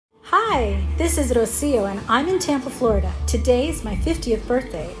Hi, this is Rocio, and I'm in Tampa, Florida. Today is my 50th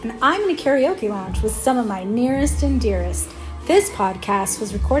birthday, and I'm in a karaoke lounge with some of my nearest and dearest. This podcast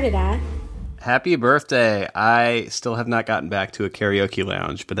was recorded at... Happy birthday. I still have not gotten back to a karaoke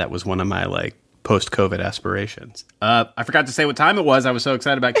lounge, but that was one of my, post-COVID aspirations. I forgot to say what time it was. I was so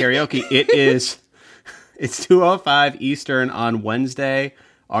excited about karaoke. It's 2:05 Eastern on Wednesday,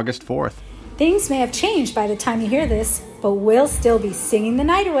 August 4th. Things may have changed by the time you hear this, but we'll still be singing the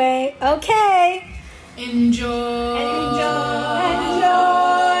night away. Okay. Enjoy the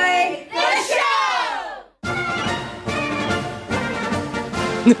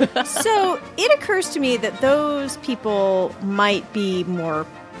show! So it occurs to me that those people might be more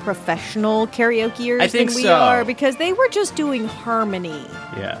professional karaokeers than we are, because they were just doing harmony.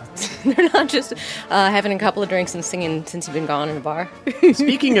 Yeah. They're not just having a couple of drinks and singing Since You've Been Gone in a bar.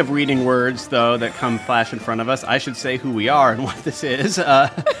 Speaking of reading words, though, that come flash in front of us, I should say who we are and what this is.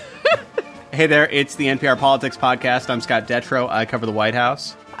 Hey there, it's the NPR Politics Podcast. I'm Scott Detrow. I cover the White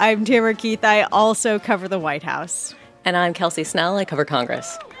House. I'm Tamara Keith. I also cover the White House. And I'm Kelsey Snell. I cover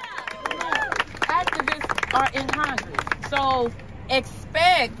Congress. Activists are in Congress. So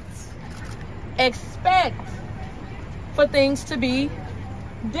expect for things to be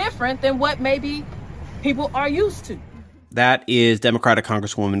different than what maybe people are used to. That is Democratic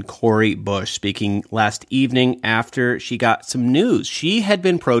Congresswoman Cori Bush speaking last evening after she got some news. She had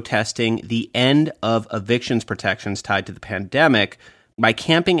been protesting the end of evictions protections tied to the pandemic by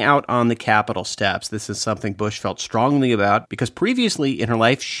camping out on the Capitol steps. This is something Bush felt strongly about because previously in her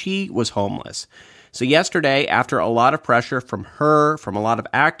life, she was homeless. So yesterday, after a lot of pressure from her, from a lot of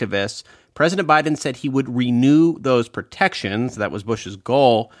activists, President Biden said he would renew those protections. That was Bush's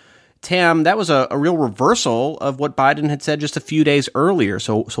goal. Tam, that was a real reversal of what Biden had said just a few days earlier.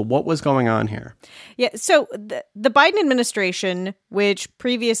 So what was going on here? Yeah, so the Biden administration, which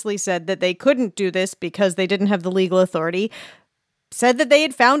previously said that they couldn't do this because they didn't have the legal authority, said that they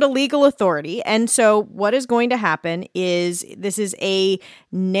had found a legal authority. And so what is going to happen is this is a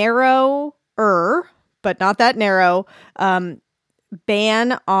narrower, but not that narrow,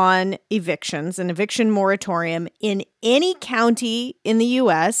 ban on evictions, an eviction moratorium in any county in the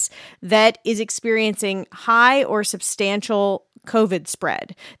U.S. that is experiencing high or substantial COVID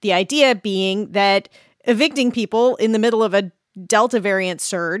spread. The idea being that evicting people in the middle of a Delta variant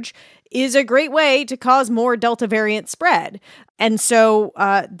surge is a great way to cause more Delta variant spread. And so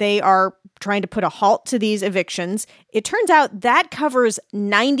they are trying to put a halt to these evictions. It turns out that covers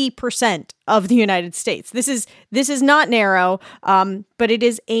 90% of the United States. This is not narrow, but it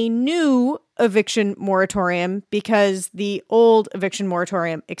is a new eviction moratorium because the old eviction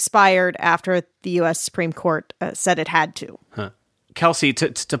moratorium expired after the U.S. Supreme Court said it had to. Huh. Kelsey,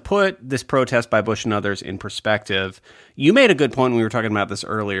 to put this protest by Bush and others in perspective, you made a good point when we were talking about this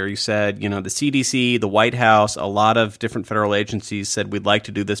earlier. You said, the CDC, the White House, a lot of different federal agencies said we'd like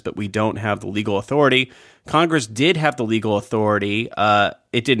to do this, but we don't have the legal authority. Congress did have the legal authority.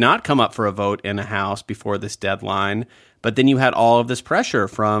 It did not come up for a vote in the House before this deadline. But then you had all of this pressure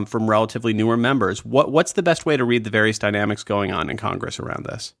from relatively newer members. What's the best way to read the various dynamics going on in Congress around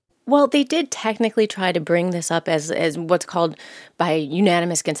this? Well, they did technically try to bring this up as what's called by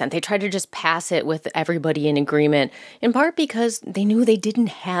unanimous consent. They tried to just pass it with everybody in agreement, in part because they knew they didn't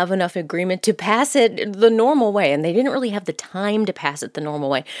have enough agreement to pass it the normal way, and they didn't really have the time to pass it the normal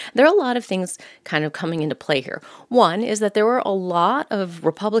way. There are a lot of things kind of coming into play here. One is that there were a lot of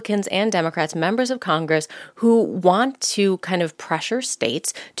Republicans and Democrats, members of Congress, who want to kind of pressure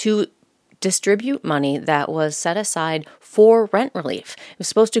states to distribute money that was set aside for rent relief. It was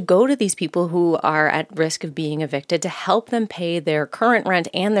supposed to go to these people who are at risk of being evicted to help them pay their current rent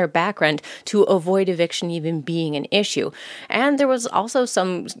and their back rent to avoid eviction even being an issue. And there was also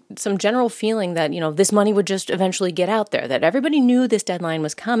some general feeling that, this money would just eventually get out there, that everybody knew this deadline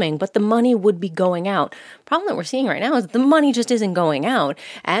was coming, but the money would be going out. Problem that we're seeing right now is the money just isn't going out.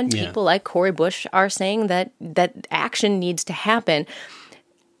 And people like Cori Bush are saying that action needs to happen.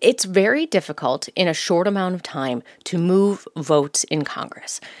 It's very difficult in a short amount of time to move votes in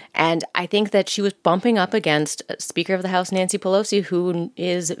Congress. And I think that she was bumping up against Speaker of the House Nancy Pelosi, who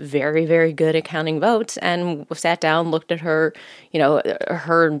is very, very good at counting votes, and sat down, looked at her,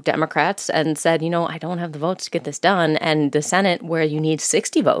 her Democrats and said, I don't have the votes to get this done. And the Senate, where you need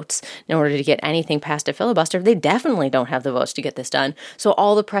 60 votes in order to get anything past a filibuster, they definitely don't have the votes to get this done. So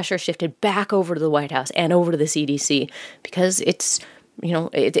all the pressure shifted back over to the White House and over to the CDC because it's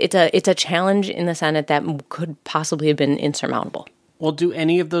a challenge in the Senate that could possibly have been insurmountable. Well, do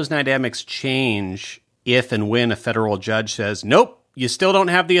any of those dynamics change if and when a federal judge says, nope, you still don't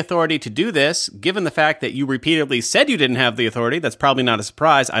have the authority to do this. Given the fact that you repeatedly said you didn't have the authority, that's probably not a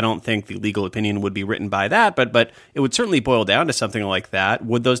surprise. I don't think the legal opinion would be written by that, but it would certainly boil down to something like that.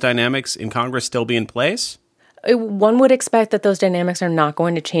 Would those dynamics in Congress still be in place? One would expect that those dynamics are not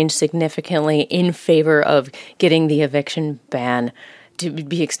going to change significantly in favor of getting the eviction ban to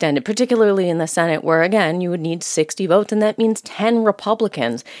be extended, particularly in the Senate, where, again, you would need 60 votes, and that means 10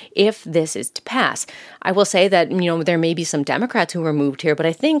 Republicans if this is to pass. I will say that, there may be some Democrats who are moved here, but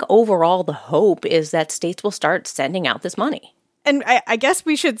I think overall the hope is that states will start sending out this money. And I guess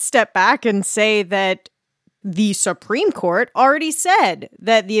we should step back and say that the Supreme Court already said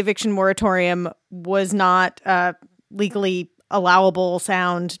that the eviction moratorium was not legally allowable,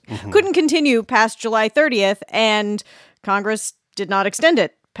 sound, couldn't continue past July 30th, and Congress did not extend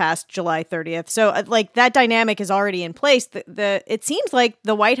it past July 30th. So that dynamic is already in place. It seems like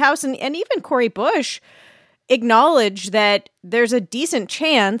the White House and even Cori Bush acknowledge that there's a decent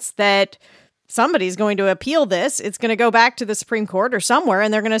chance that somebody's going to appeal this. It's going to go back to the Supreme Court or somewhere,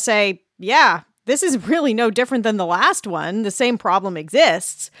 and they're going to say, yeah, this is really no different than the last one. The same problem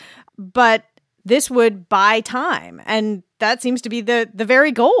exists, but this would buy time. And that seems to be the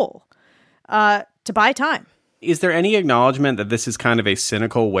very goal, to buy time. Is there any acknowledgement that this is kind of a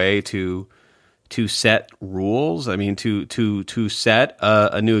cynical way to set rules? I mean, to set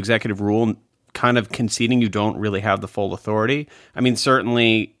a new executive rule, kind of conceding you don't really have the full authority? I mean,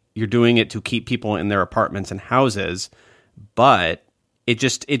 certainly you're doing it to keep people in their apartments and houses, but it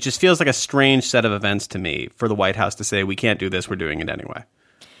just feels like a strange set of events to me for the White House to say, we can't do this, we're doing it anyway.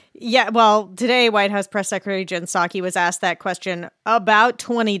 Yeah, well, today White House Press Secretary Jen Psaki was asked that question about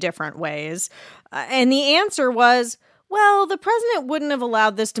 20 different ways. And the answer was, well, the president wouldn't have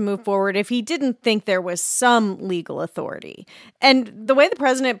allowed this to move forward if he didn't think there was some legal authority. And the way the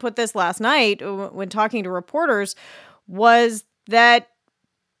president put this last night when talking to reporters was that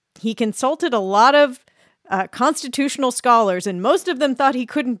he consulted a lot of constitutional scholars, and most of them thought he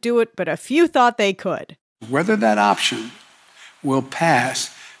couldn't do it, but a few thought they could. Whether that option will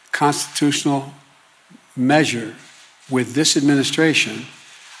pass constitutional measure with this administration,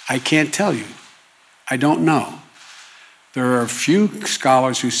 I can't tell you. I don't know. There are a few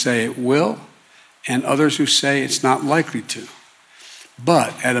scholars who say it will, and others who say it's not likely to.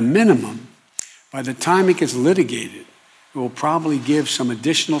 But at a minimum, by the time it gets litigated, it will probably give some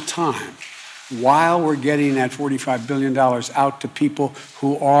additional time while we're getting that $45 billion out to people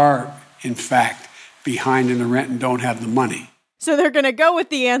who are, in fact, behind in the rent and don't have the money. So they're going to go with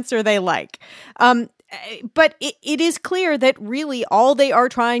the answer they like. But it is clear that really all they are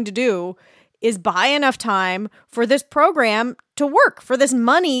trying to do is buy enough time for this program to work, for this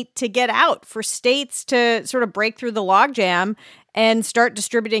money to get out, for states to sort of break through the logjam and start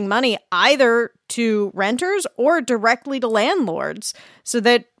distributing money either to renters or directly to landlords so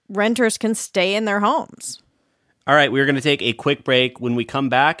that renters can stay in their homes. All right, we're going to take a quick break. When we come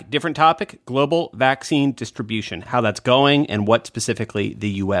back, different topic, global vaccine distribution, how that's going and what specifically the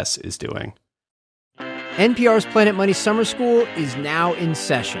U.S. is doing. NPR's Planet Money Summer School is now in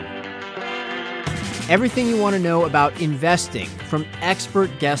session. Everything you want to know about investing from expert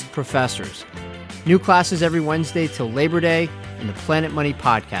guest professors. New classes every Wednesday till Labor Day in the Planet Money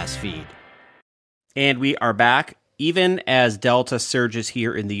podcast feed. And we are back. Even as Delta surges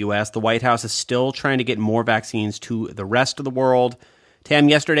here in the U.S., the White House is still trying to get more vaccines to the rest of the world. Tam,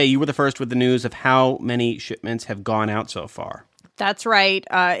 yesterday you were the first with the news of how many shipments have gone out so far. That's right.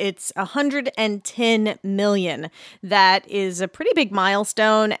 It's 110 million. That is a pretty big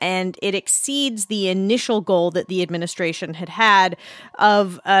milestone, and it exceeds the initial goal that the administration had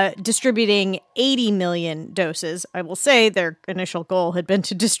of distributing 80 million doses. I will say their initial goal had been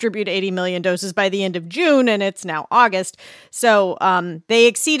to distribute 80 million doses by the end of June, and it's now August. So they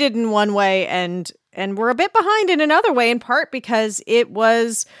exceeded in one way, and we're a bit behind in another way, in part because it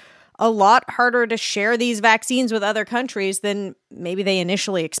was a lot harder to share these vaccines with other countries than maybe they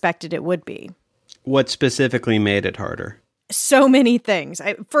initially expected it would be. What specifically made it harder? So many things.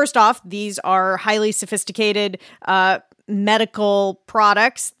 First off, these are highly sophisticated medical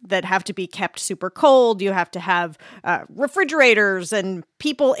products that have to be kept super cold. You have to have refrigerators and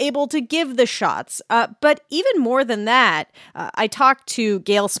people able to give the shots. But even more than that, I talked to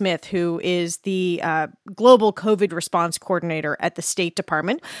Gail Smith, who is the global COVID response coordinator at the State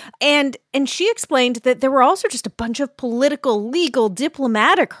Department. And she explained that there were also just a bunch of political, legal,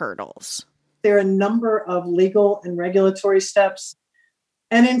 diplomatic hurdles. There are a number of legal and regulatory steps.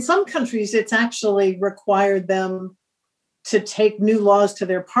 And in some countries, it's actually required them to take new laws to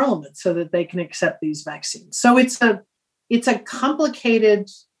their parliament so that they can accept these vaccines. So it's a complicated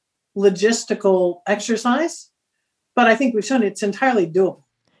logistical exercise. But I think we've shown it's entirely doable.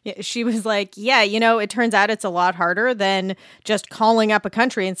 Yeah, she was like, yeah, it turns out it's a lot harder than just calling up a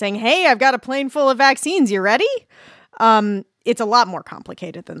country and saying, hey, I've got a plane full of vaccines. You ready? It's a lot more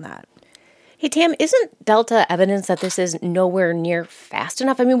complicated than that. Hey, Tam, isn't Delta evidence that this is nowhere near fast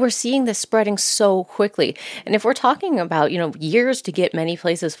enough? I mean, we're seeing this spreading so quickly. And if we're talking about, years to get many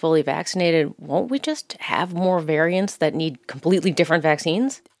places fully vaccinated, won't we just have more variants that need completely different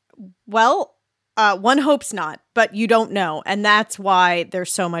vaccines? Well, one hopes not, but you don't know. And that's why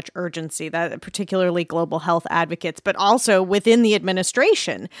there's so much urgency, that particularly global health advocates, but also within the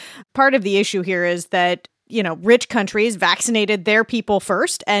administration. Part of the issue here is that rich countries vaccinated their people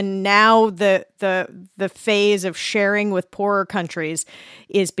first, and now the phase of sharing with poorer countries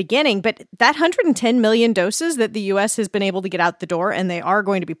is beginning. But that 110 million doses that the U.S. has been able to get out the door, and they are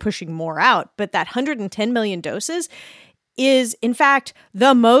going to be pushing more out, but that 110 million doses is, in fact,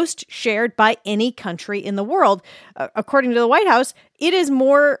 the most shared by any country in the world. According to the White House, it is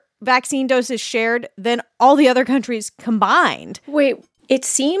more vaccine doses shared than all the other countries combined. Wait. It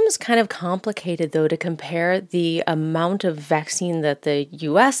seems kind of complicated, though, to compare the amount of vaccine that the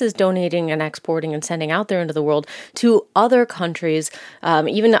U.S. is donating and exporting and sending out there into the world to other countries,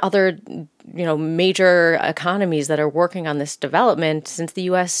 even other, major economies that are working on this development, since the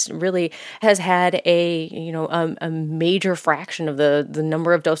U.S. really has had a major fraction of the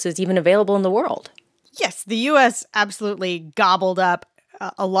number of doses even available in the world. Yes, the U.S. absolutely gobbled up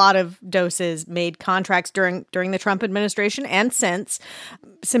a lot of doses, made contracts during the Trump administration and since,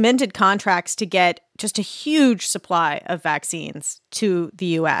 cemented contracts to get just a huge supply of vaccines to the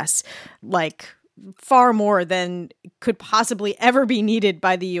U.S., like far more than could possibly ever be needed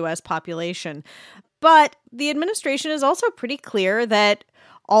by the U.S. population. But the administration is also pretty clear that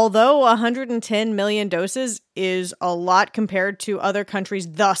although 110 million doses is a lot compared to other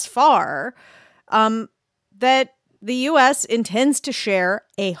countries thus far, that the U.S. intends to share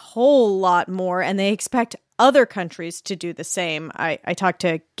a whole lot more, and they expect other countries to do the same. I talked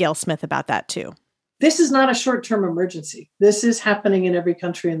to Gail Smith about that, too. This is not a short-term emergency. This is happening in every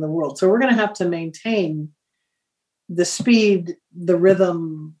country in the world. So we're going to have to maintain the speed, the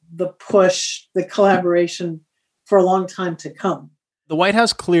rhythm, the push, the collaboration for a long time to come. The White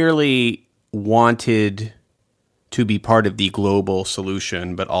House clearly wanted to be part of the global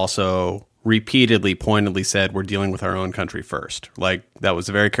solution, but also repeatedly, pointedly said, we're dealing with our own country first. Like, that was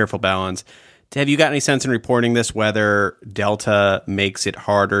a very careful balance. Have you got any sense in reporting this, whether Delta makes it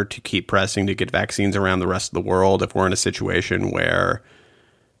harder to keep pressing to get vaccines around the rest of the world if we're in a situation where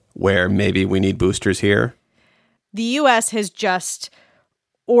maybe we need boosters here? The U.S. has just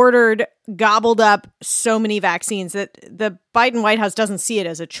gobbled up so many vaccines that the Biden White House doesn't see it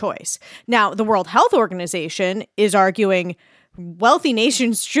as a choice. Now, the World Health Organization is arguing wealthy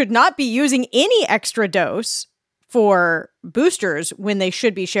nations should not be using any extra dose for boosters when they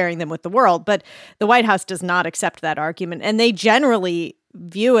should be sharing them with the world. But the White House does not accept that argument. And they generally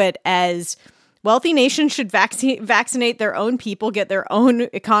view it as wealthy nations should vaccinate their own people, get their own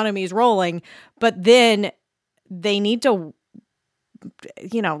economies rolling. But then they need to,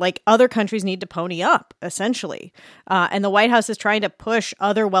 other countries need to pony up, essentially. And the White House is trying to push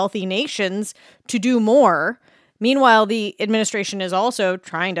other wealthy nations to do more. Meanwhile, the administration is also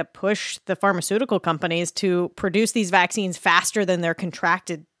trying to push the pharmaceutical companies to produce these vaccines faster than they're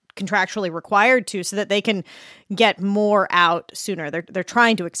contractually required to, so that they can get more out sooner. They're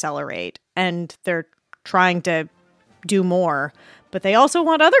trying to accelerate, and they're trying to do more, but they also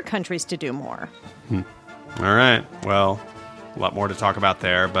want other countries to do more. All right. Well, a lot more to talk about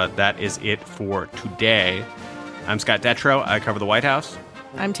there, but that is it for today. I'm Scott Detrow. I cover the White House.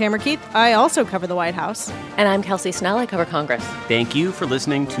 I'm Tamara Keith. I also cover the White House. And I'm Kelsey Snell. I cover Congress. Thank you for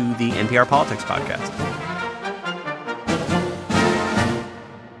listening to the NPR Politics Podcast.